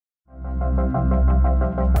Hey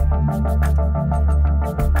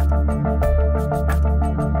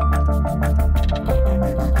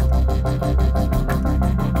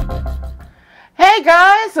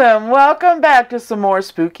guys, and welcome back to some more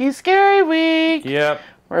Spooky Scary Week. Yep.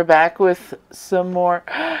 We're back with some more...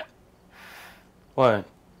 What?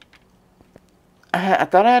 I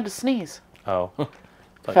thought I had to sneeze. Oh.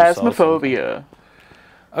 Phasmophobia.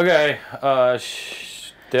 Okay,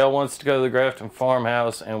 Dale wants to go to the Grafton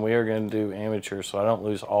farmhouse, and we are going to do amateur so I don't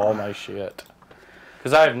lose all my shit.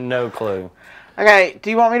 Because I have no clue. Okay, do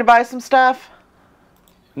you want me to buy some stuff?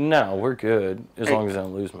 No, we're good, as long as I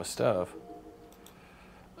don't lose my stuff.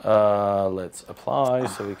 Let's apply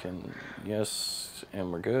so we can, yes, and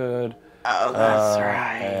we're good. Oh, that's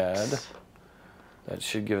right. Add. That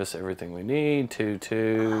should give us everything we need. 2,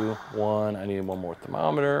 2, 1. I need one more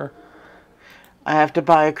thermometer. I have to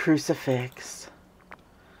buy a crucifix.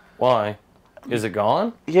 Why? Is it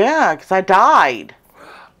gone? Yeah, because I died.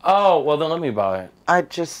 Oh, well then let me buy it. I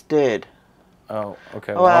just did. Oh,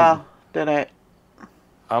 okay. Well, did I?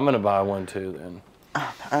 I'm going to buy one too then.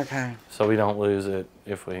 Okay. So we don't lose it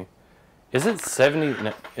if we... Is it 70?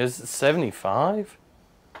 No, is it 75?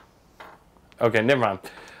 Okay, never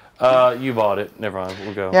mind. You bought it. Never mind.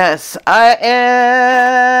 We'll go. Yes, I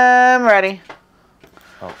am ready.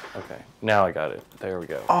 Oh, okay. Now I got it. There we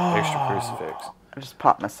go. Oh, extra crucifix. I just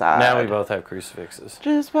popped my side. Now we both have crucifixes.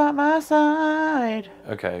 Just popped my side.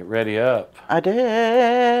 Okay, ready up. I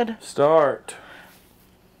did. Start.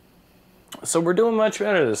 So we're doing much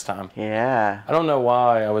better this time. Yeah. I don't know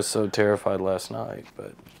why I was so terrified last night,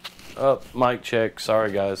 but... Oh, mic check.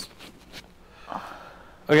 Sorry, guys.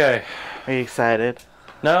 Okay. Are you excited?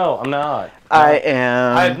 No, I'm not. I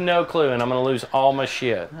am. I have no clue, and I'm going to lose all my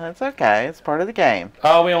shit. That's okay. It's part of the game.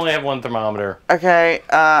 Oh, we only have one thermometer. Okay,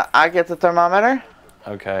 I get the thermometer.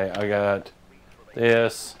 Okay, I got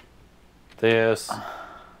this, this.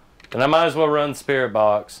 And I might as well run Spirit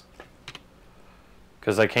Box.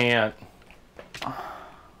 Because I can't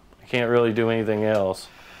really do anything else.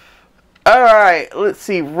 Alright, let's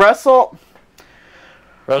see. Russell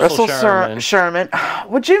Sherman. Sherman.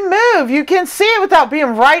 Would you move? You can see it without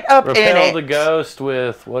being right up in it. Repel the ghost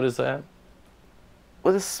with, what is that?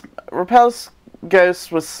 Repels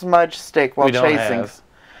ghost with smudge stick while chasing.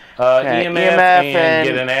 Okay. EMF and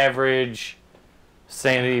get an average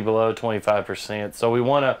sanity below 25%. So we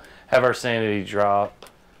want to have our sanity drop.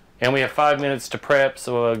 And we have 5 minutes to prep,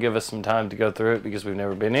 so it'll give us some time to go through it because we've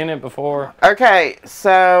never been in it before. Okay,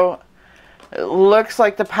 so it looks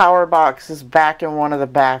like the power box is back in one of the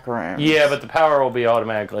back rooms. Yeah, but the power will be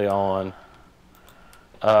automatically on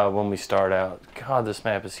when we start out. God, this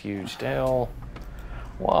map is huge. Dale,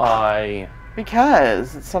 why?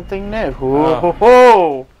 Because it's something new.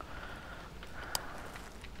 Whoa.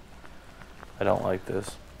 I don't like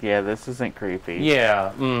this. Yeah, this isn't creepy.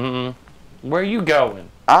 Yeah, mm-hmm. Where are you going?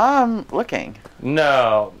 I'm looking.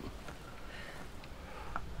 No.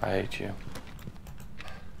 I hate you.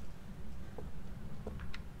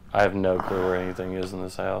 I have no clue where anything is in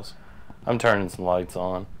this house. I'm turning some lights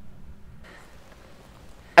on.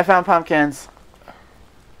 I found pumpkins.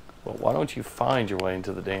 Well, why don't you find your way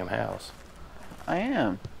into the damn house? I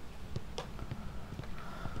am.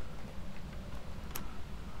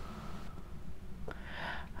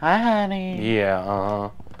 Hi, honey. Yeah, uh-huh.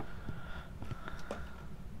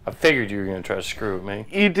 I figured you were going to try to screw with me.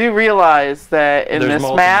 You do realize that in There's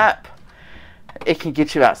this map, it can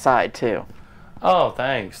get you outside, too. Oh,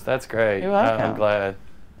 thanks. That's great. You're welcome. I'm glad.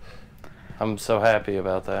 I'm so happy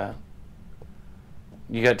about that.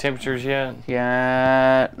 You got temperatures yet?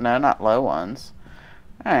 Yeah, no, not low ones.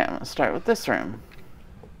 Alright, I'm going to start with this room.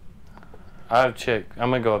 I've checked. I'm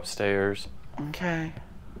going to go upstairs. Okay.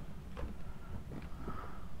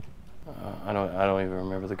 I don't even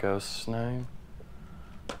remember the ghost's name.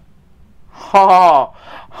 Oh,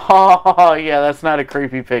 yeah, that's not a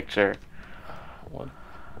creepy picture. What?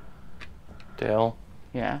 Dale?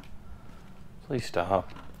 Yeah. Please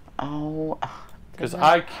stop. Oh. Because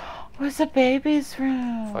Where's the baby's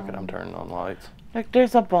room? Fuck it, I'm turning on lights. Look,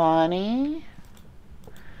 there's a bunny.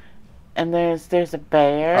 And there's a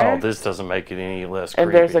bear. Oh, this doesn't make it any less creepy.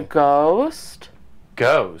 And there's a ghost.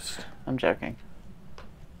 Ghost? I'm joking.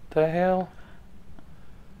 The hell?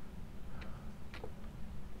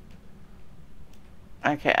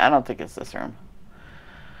 Okay, I don't think it's this room.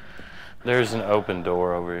 There's an open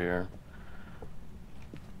door over here.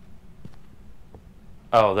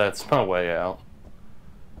 Oh, that's my way out.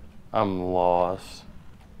 I'm lost.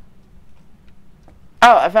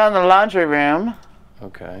 Oh, I found the laundry room.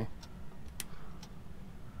 Okay.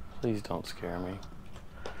 Please don't scare me.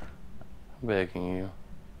 I'm begging you.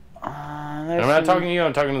 I'm not talking to you,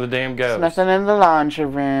 I'm talking to the damn ghost. There's nothing in the laundry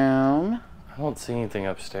room. I don't see anything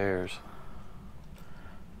upstairs.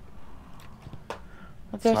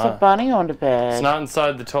 But there's a bunny on the bed. It's not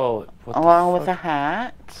inside the toilet. Along with a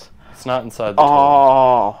hat. It's not inside the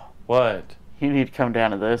toilet. What? You need to come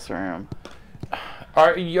down to this room.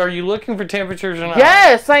 Are you looking for temperatures or not?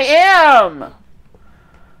 Yes, I am!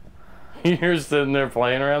 You're sitting there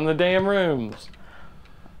playing around the damn rooms.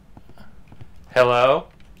 Hello?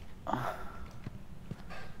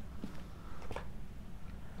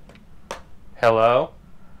 Hello?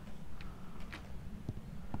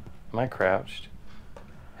 Am I crouched?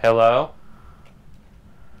 Hello?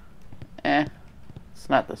 It's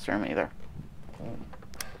not this room either.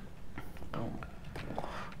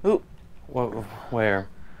 Ooh. Where?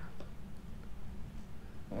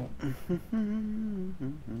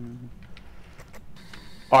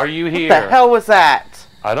 Are you here? What the hell was that?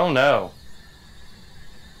 I don't know.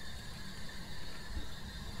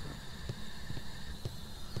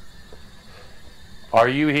 Are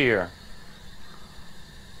you here?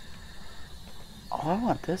 Oh, I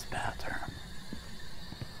want this bathroom.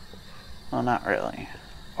 Well, not really.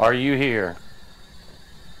 Are you here?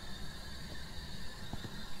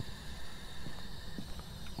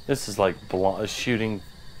 This is like a shooting.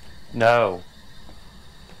 No.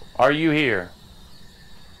 Are you here?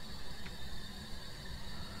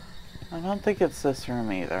 I don't think it's this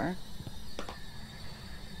room either. I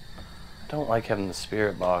don't like having the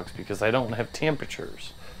spirit box because I don't have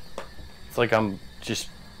temperatures. It's like I'm just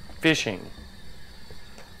fishing.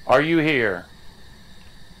 Are you here?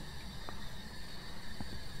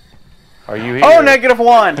 Are you here? Oh,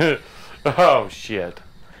 -1. Oh, shit.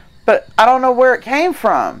 But I don't know where it came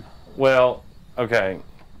from. Well, okay.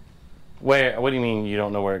 What do you mean you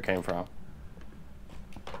don't know where it came from?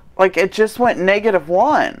 Like, it just went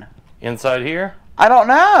 -1. Inside here? I don't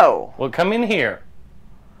know. Well, come in here.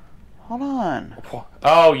 Hold on.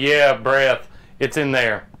 Oh, yeah, breath. It's in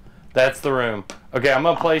there. That's the room. Okay, I'm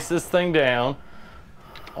going to place this thing down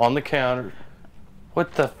on the counter.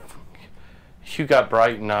 What the... You got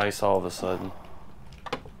bright and nice all of a sudden.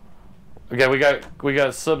 Okay, we got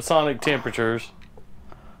subsonic temperatures.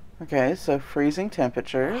 Okay, so freezing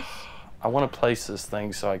temperatures. I want to place this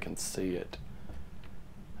thing so I can see it.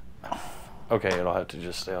 Okay, it'll have to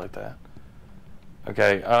just stay like that.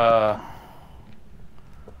 Okay,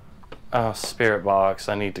 spirit box,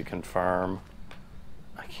 I need to confirm.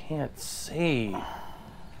 I can't see.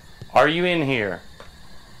 Are you in here?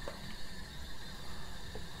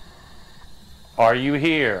 Are you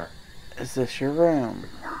here? Is this your room?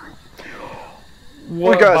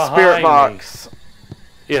 What, we got a spirit box.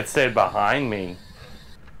 It said behind me.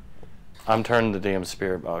 I'm turning the damn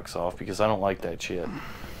spirit box off because I don't like that shit.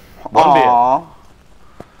 One bit.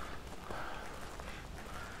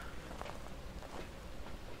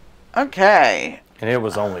 Okay. And it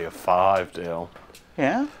was only a 5, Dale.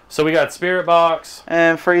 Yeah. So we got spirit box.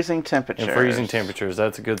 And freezing temperatures. And freezing temperatures.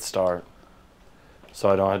 That's a good start. So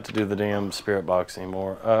I don't have to do the damn spirit box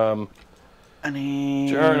anymore. I need...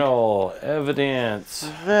 Journal. Evidence.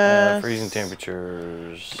 Freezing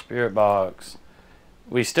temperatures. Spirit box.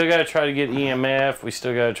 We still got to try to get EMF. We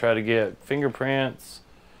still got to try to get fingerprints.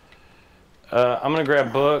 I'm going to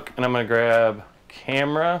grab book. And I'm going to grab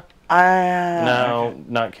camera. No,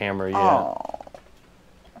 not camera yet. Oh.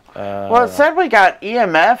 Well, it said we got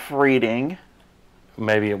EMF reading.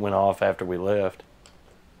 Maybe it went off after we left.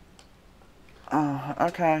 Oh,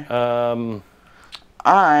 okay.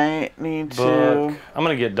 I need book. to... I'm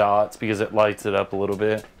going to get dots because it lights it up a little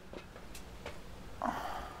bit.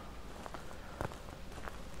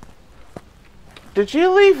 Did you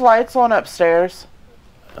leave lights on upstairs?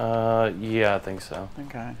 Yeah, I think so.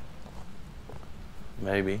 Okay.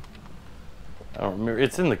 Maybe. I don't remember.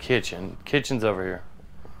 It's in the kitchen. Kitchen's over here.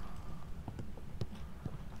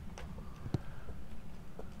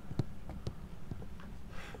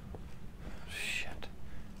 Shit.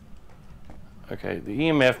 Okay, the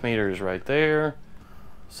EMF meter is right there.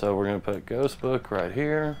 So we're going to put ghost book right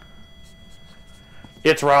here.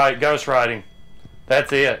 It's right. Ghost writing.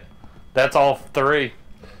 That's it. That's all 3.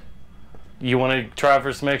 You want to try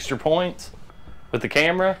for some extra points with the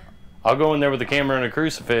camera? I'll go in there with the camera and a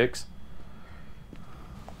crucifix.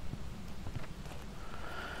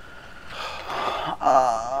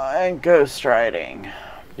 And ghostwriting.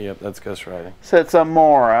 Yep, that's ghostwriting. So it's a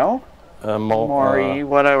Moro. Mori,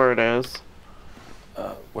 whatever it is.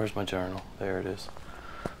 Where's my journal? There it is.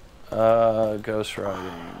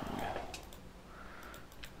 Ghostwriting.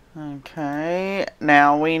 Okay,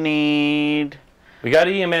 now we need... We got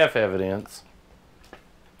EMF evidence.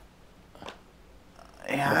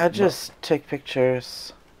 Yeah, I just take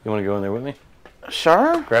pictures. You want to go in there with me?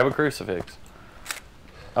 Sure. Grab a crucifix.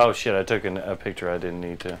 Oh shit, I took a picture I didn't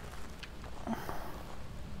need to.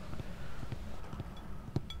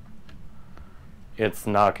 It's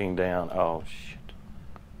knocking down. Oh shit.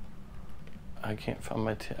 I can't find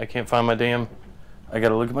my damn. I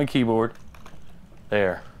gotta look at my keyboard.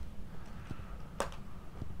 There.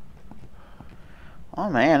 Oh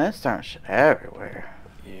man, it's throwing shit everywhere.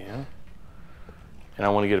 Yeah. And I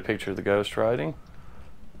want to get a picture of the ghost writing.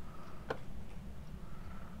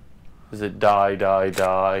 Is it die, die,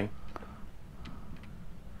 die?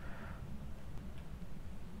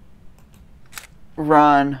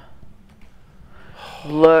 Run.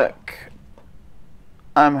 Look.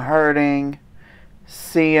 I'm hurting.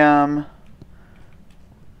 See 'em.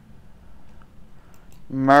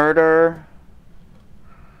 Murder.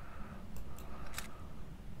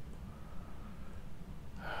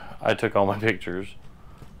 I took all my pictures.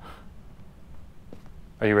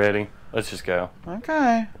 Are you ready? Let's just go.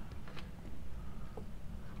 Okay.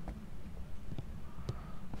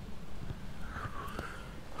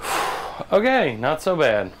 Okay, not so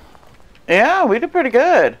bad. Yeah, we did pretty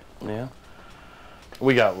good. Yeah.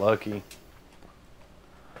 We got lucky.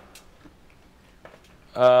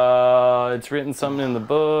 It's written something in the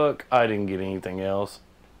book. I didn't get anything else.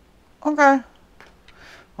 Okay.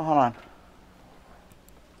 Well, hold on.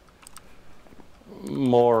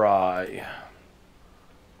 Morai.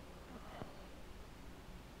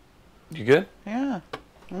 You good? Yeah,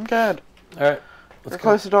 I'm good. All right. Let's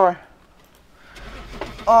close the door.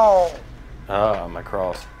 Oh. Ah, my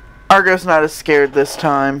cross. Argo's not as scared this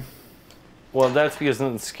time. Well, that's because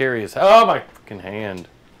nothing's scary as... Oh, my fucking hand.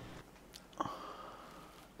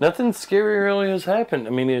 Nothing scary really has happened. I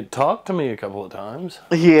mean, it talked to me a couple of times.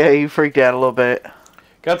 Yeah, you freaked out a little bit.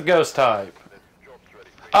 Got the ghost type.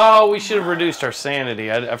 Oh, we should have reduced our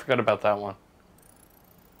sanity. I forgot about that one.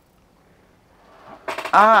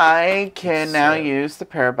 I can now use the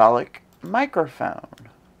parabolic microphone.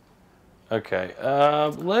 Okay,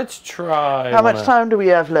 let's try... How much time do we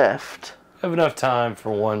have left? Have enough time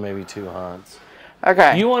for one, maybe two hunts.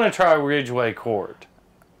 Okay. You want to try Ridgeway Court?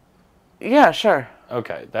 Yeah, sure.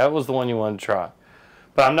 Okay, that was the one you wanted to try.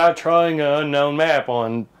 But I'm not trying an unknown map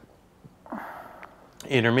on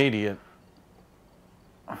intermediate.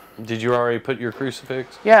 Did you already put your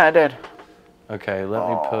crucifix? Yeah, I did. Okay, let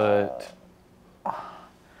me put...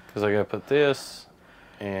 Because I got to put this,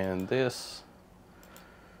 and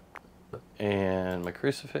my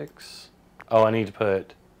crucifix. Oh, I need to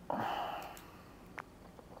put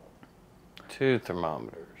 2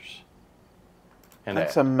 thermometers. And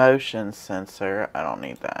that's a motion sensor. I don't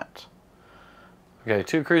need that. Okay,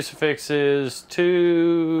 2 crucifixes,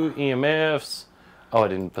 2 EMFs. Oh, I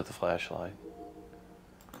didn't put the flashlight.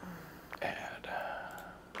 Add.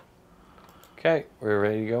 Okay, we're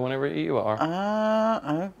ready to go whenever you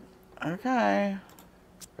are. Okay.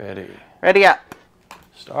 Ready. Ready up.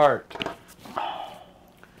 Start.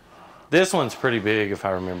 This one's pretty big, if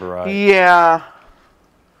I remember right. Yeah.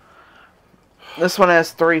 This one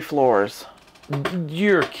has 3 floors.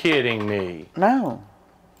 You're kidding me. No.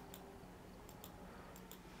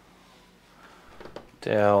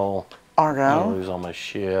 Dell. Argo. I'm gonna lose all my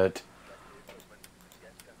shit.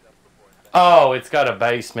 Oh, it's got a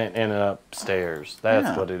basement and an upstairs.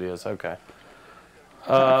 That's what it is. Okay.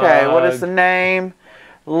 Okay, what is the name?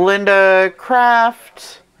 Linda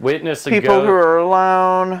Craft. Witness a People who are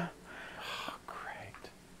alone. Oh, great.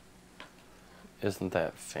 Isn't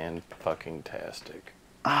that fan-fucking-tastic?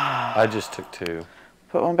 I just took 2.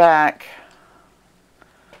 Put one back.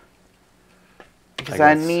 Because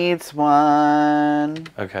I needs one.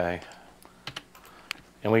 Okay.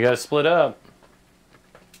 And we gotta split up.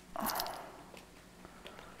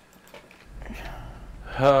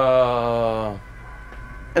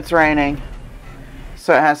 It's raining.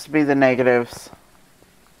 So it has to be the negatives.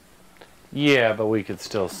 Yeah, but we could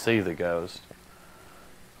still see the ghost.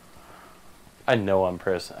 I know I'm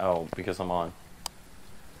pressing... Oh, because I'm on.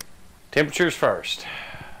 Temperatures first.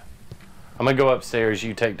 I'm gonna go upstairs,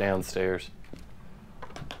 you take downstairs.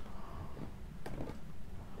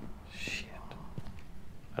 Shit.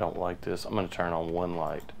 I don't like this. I'm gonna turn on one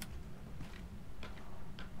light.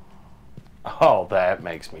 Oh, that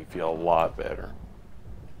makes me feel a lot better.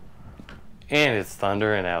 And it's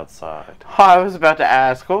thundering outside. Oh, I was about to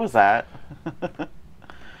ask, what was that?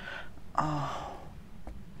 Oh.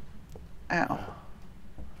 Ow.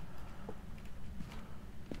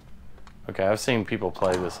 Okay, I've seen people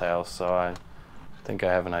play this house, so I think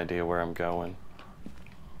I have an idea where I'm going.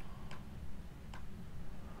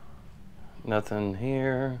 Nothing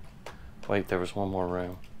here. Wait, there was one more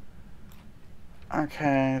room.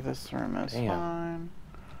 Okay, this room is fine.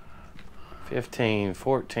 15,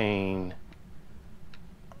 14.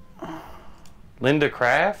 Linda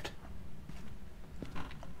Craft?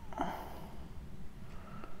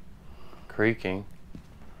 Creaking.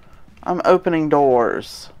 I'm opening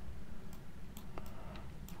doors.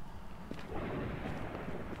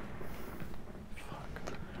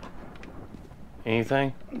 Fuck.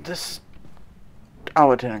 Anything?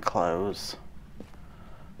 Oh, it didn't close.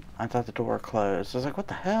 I thought the door closed. I was like, what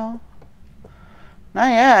the hell? Not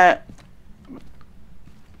yet.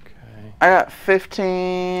 Okay. I got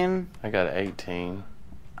 15. I got 18.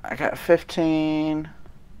 I got 15.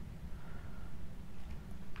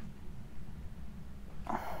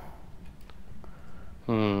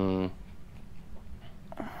 Did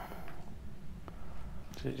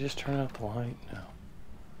it just turn out the light?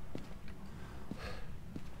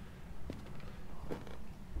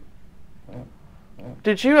 No.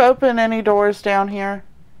 Did you open any doors down here?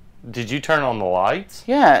 Did you turn on the lights?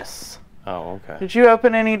 Yes. Oh, okay. Did you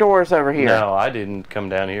open any doors over here? No, I didn't come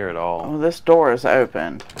down here at all. Oh, this door is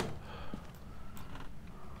open.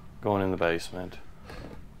 Going in the basement.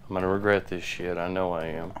 I'm gonna regret this shit. I know I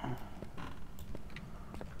am.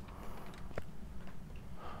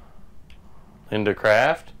 Linda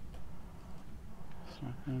Craft? There's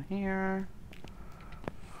nothing here.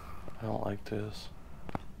 I don't like this.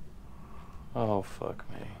 Oh, fuck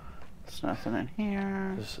me. There's nothing in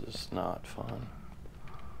here. This is not fun.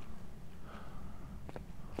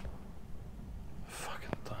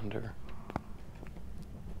 Fucking thunder.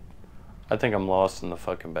 I think I'm lost in the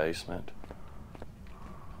fucking basement.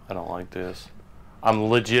 I don't like this. I'm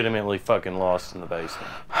legitimately fucking lost in the basement.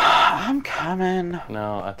 I'm coming.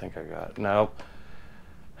 No, I think I got it. Nope.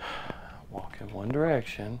 Walk in one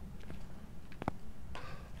direction.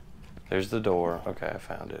 There's the door. Okay, I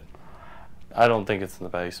found it. I don't think it's in the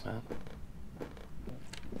basement.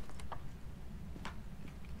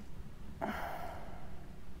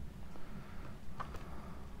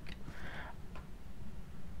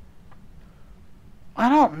 I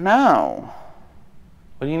don't know.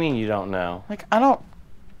 What do you mean you don't know? Like, I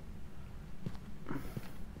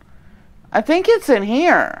think it's in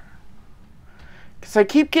here. Because I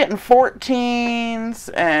keep getting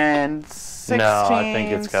 14s and 16s. No, I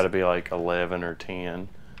think it's got to be like 11 or 10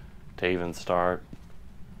 to even start.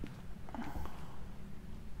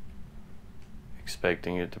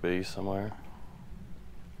 Expecting it to be somewhere.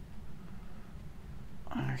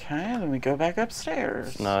 Okay, then we go back upstairs.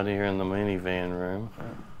 It's not here in the minivan room.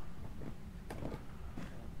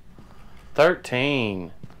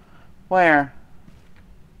 13. Where?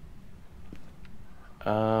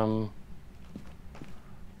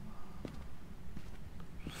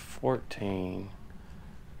 14.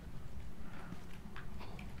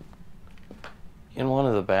 In one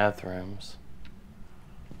of the bathrooms.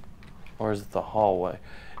 Or is it the hallway?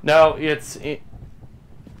 No, it's...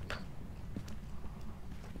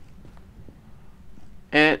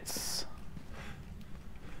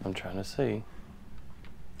 I'm trying to see.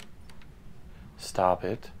 Stop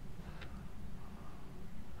it.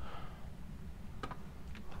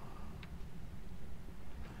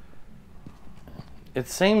 It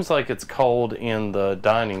seems like it's cold in the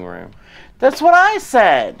dining room. That's what I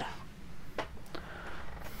said.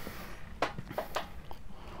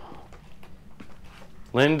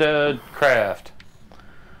 Linda Craft.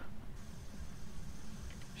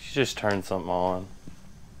 She just turned something on.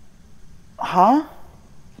 Huh?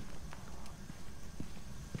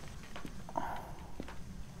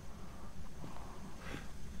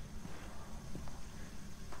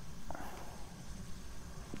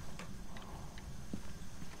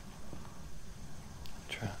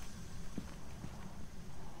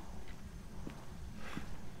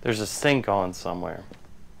 There's a sink on somewhere.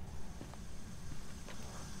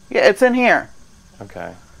 Yeah, it's in here.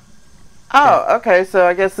 Okay. Oh, okay, so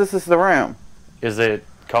I guess this is the room. Is it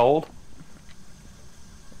cold?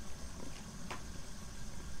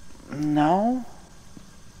 No.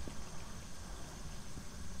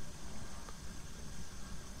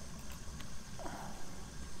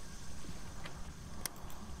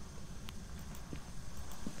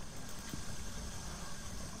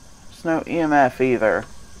 There's no EMF either.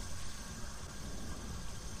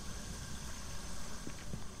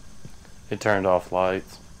 It turned off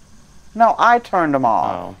lights. No, I turned them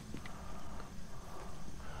off. Oh.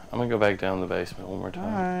 I'm gonna go back down the basement one more time.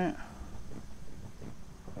 Alright.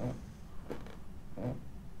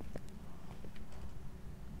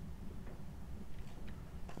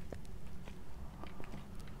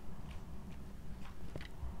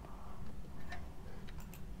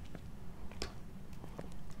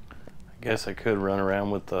 I guess I could run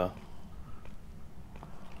around with the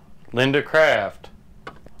Linda Craft.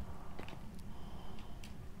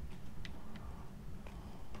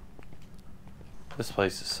 This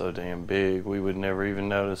place is so damn big, we would never even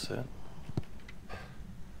notice it.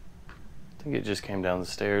 I think it just came down the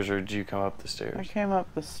stairs, or did you come up the stairs? I came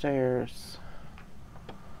up the stairs.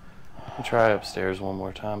 I'll try upstairs one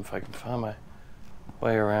more time if I can find my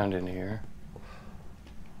way around in here.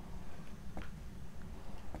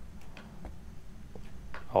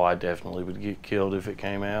 Oh, I definitely would get killed if it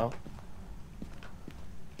came out.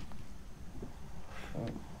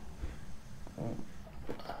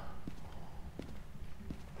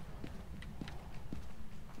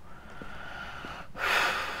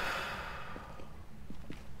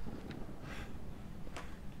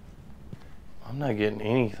 I'm not getting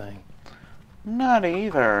anything. Not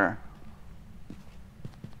either.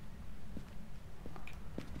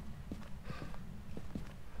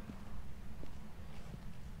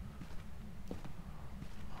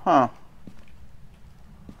 Huh.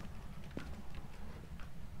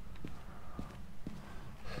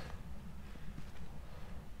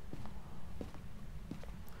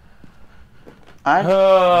 I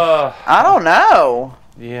don't know.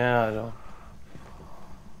 Yeah, I don't.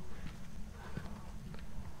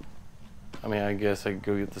 I mean, I guess I could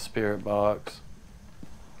go get the spirit box.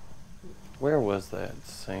 Where was that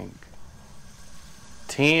sink?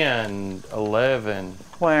 10, 11.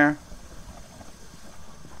 Where?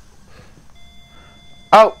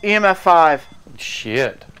 Oh, EMF 5.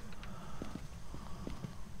 Shit.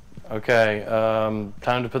 Okay,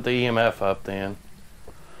 time to put the EMF up then.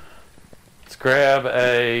 Let's grab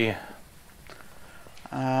a...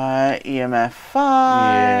 EMF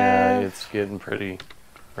 5. Yeah, it's getting pretty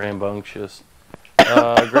rambunctious.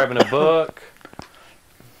 Grabbing a book.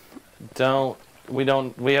 We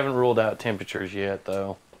haven't ruled out temperatures yet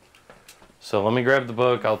though. So let me grab the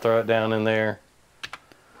book, I'll throw it down in there.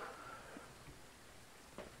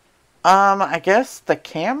 I guess the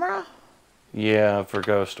camera? Yeah, for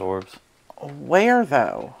ghost orbs. Where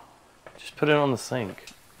though? Just put it on the sink.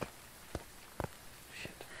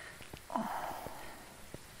 Shit.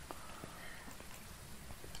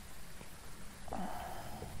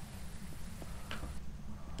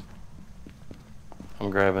 I'm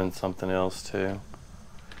grabbing something else too.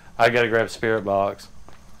 I gotta grab spirit box.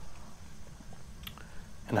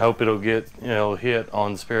 And hope it'll hit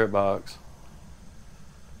on spirit box.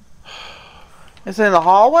 Is it in the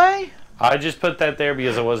hallway? I just put that there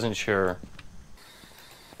because I wasn't sure.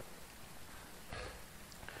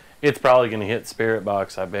 It's probably going to hit spirit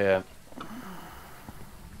box, I bet.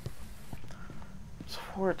 It's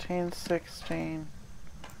 14, 16.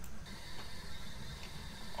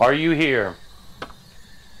 Are you here? Let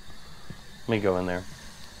me go in there.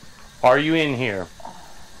 Are you in here?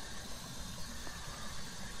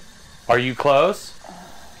 Are you close?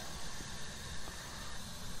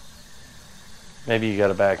 Maybe you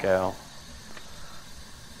gotta back out.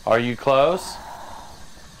 Are you close?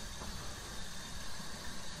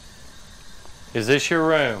 Is this your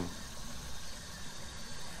room?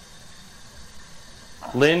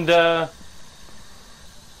 Linda?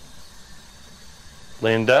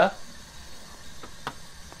 Linda?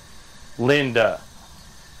 Linda?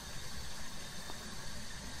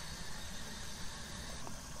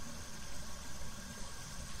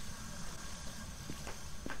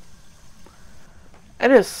 It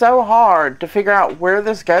is so hard to figure out where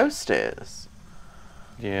this ghost is.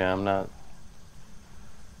 Yeah, I'm not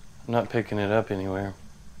picking it up anywhere.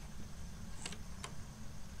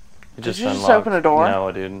 It Did you just open a door? No,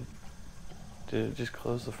 I didn't. Did it just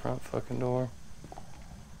close the front fucking door?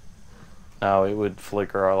 No, it would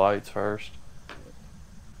flicker our lights first.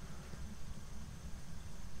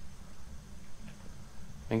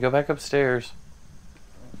 And go back upstairs.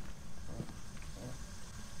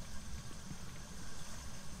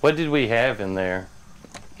 What did we have in there?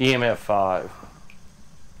 EMF 5.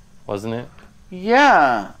 Wasn't it?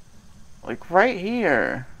 Yeah. Like right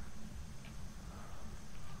here.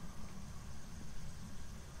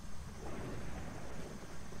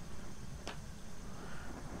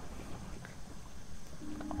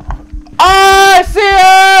 Oh, I see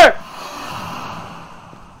her!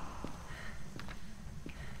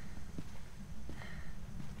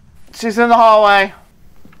 She's in the hallway.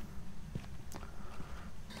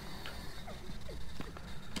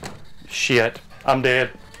 Shit. I'm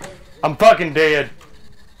dead. I'm fucking dead.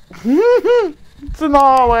 It's in the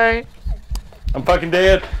hallway. I'm fucking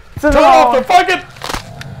dead. Turn off the fucking...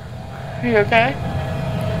 Are you okay?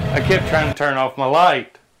 I kept trying to turn off my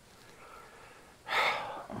light.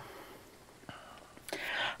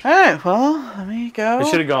 Alright, well, let me go. I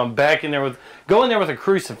should have gone back in there with... Go in there with a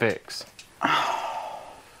crucifix.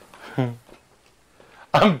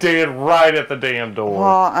 I'm dead right at the damn door. Well,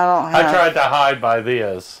 I don't have... I tried to hide by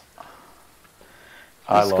this.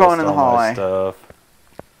 I Just lost going in the all my hallway. stuff.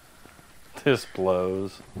 This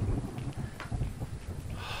blows.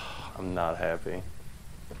 I'm not happy.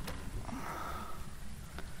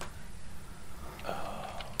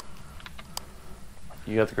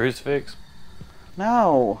 You got the crucifix?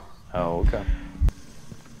 No. Oh, okay.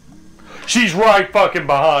 She's right fucking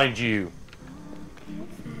behind you.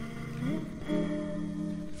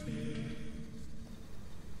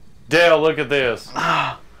 Dale, look at this.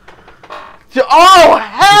 Oh,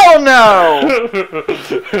 hell no!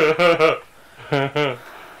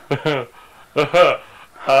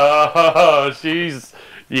 Oh, she's...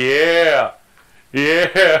 Yeah.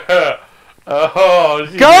 Yeah. Oh,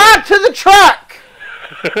 she's... Go out to the truck!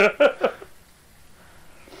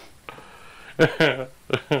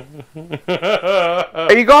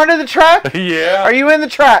 Are you going to the truck? Yeah. Are you in the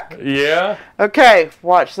truck? Yeah. Okay,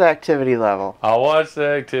 watch the activity level. I'll watch the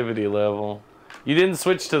activity level. You didn't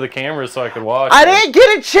switch to the camera so I could watch I it. didn't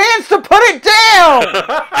get a chance to put it down!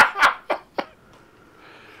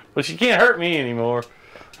 Well, she can't hurt me anymore.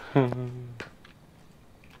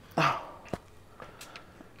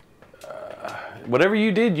 Whatever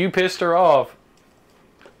you did, you pissed her off.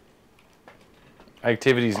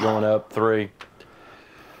 Activity's going up 3.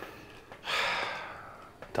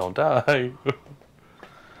 Don't die.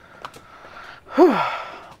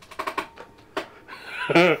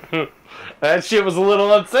 That shit was a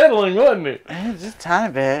little unsettling, wasn't it? Just a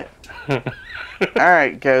tiny bit.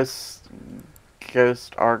 Alright, Ghost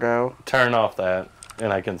Argo. Turn off that,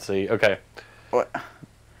 and I can see. Okay. What?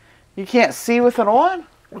 You can't see with it on?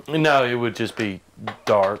 No, it would just be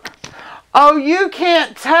dark. Oh, you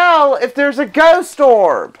can't tell if there's a ghost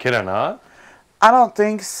orb. Can I not? I don't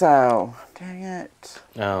think so. Dang it.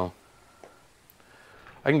 No.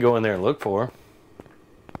 I can go in there and look for her.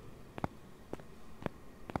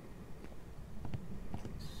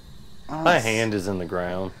 My hand is in the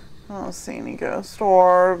ground. I don't see any ghost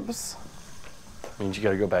orbs. Means you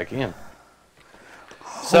gotta go back in.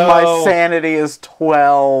 So my sanity is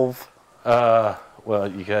 12.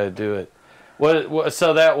 Well, you gotta do it. What?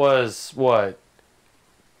 So that was what?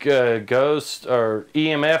 Ghost or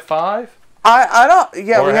EMF 5? I don't.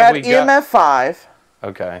 Yeah, Or we have had we got- EMF 5,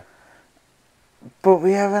 Okay. but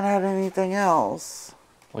we haven't had anything else.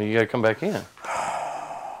 Well, you gotta come back in.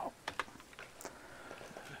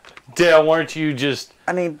 Dale, weren't you just...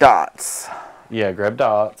 I need dots. Yeah, grab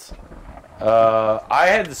dots. I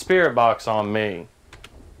had the spirit box on me.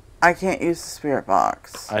 I can't use the spirit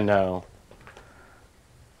box. I know.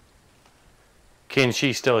 Can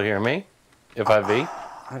she still hear me? If I V?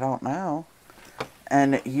 I don't know.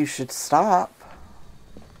 And you should stop.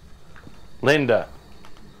 Linda.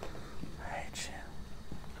 I hate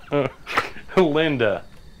you. Linda.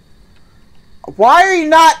 Why are you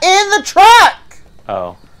not in the truck?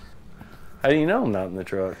 Oh. How do you know I'm not in the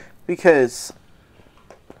truck? Because...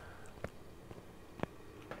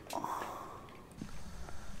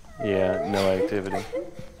 Yeah, no activity.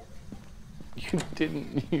 You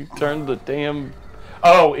didn't... You turned the damn...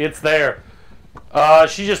 Oh, it's there.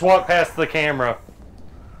 She just walked past the camera.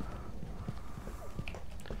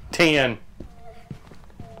 10.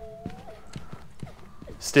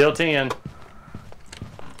 Still 10.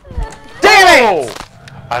 Damn it!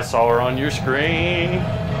 I saw her on your screen.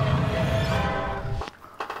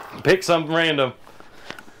 Pick something random.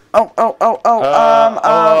 Rafe.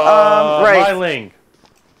 Myling.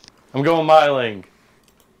 I'm going Myling.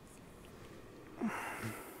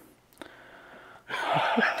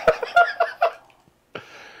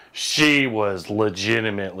 She was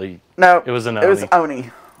legitimately... No, it was an It was Oni.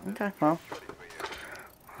 Oni. Okay, well.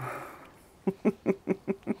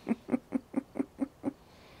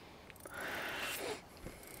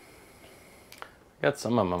 Got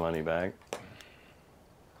some of my money back.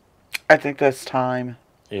 I think that's time.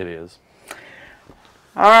 It is.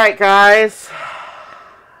 Alright, guys.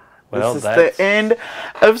 Well, this is that's the end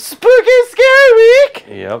of Spooky Scary Week.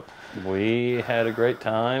 Yep. We had a great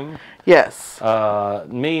time. Yes.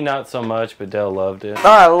 Me, not so much, but Dell loved it. Oh,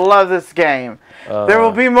 I love this game. There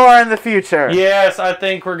will be more in the future. Yes, I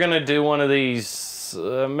think we're going to do one of these,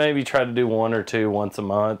 maybe try to do 1 or 2 once a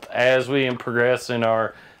month. As we progress in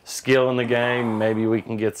our skill in the game, maybe we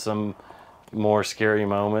can get some more scary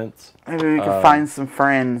moments. Maybe we can find some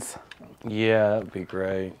friends. Yeah, that'd be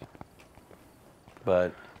great.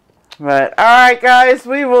 But alright, guys,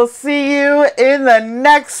 we will see you in the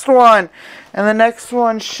next one. And the next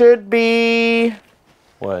one should be...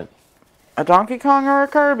 What? A Donkey Kong or a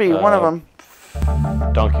Kirby? One of them.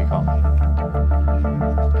 Donkey Kong.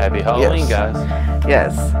 Happy Halloween, guys.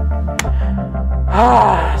 Yes.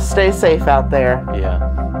 Stay safe out there. Yeah.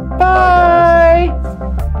 Bye.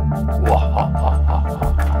 Bye, guys.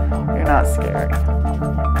 not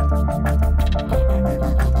scary.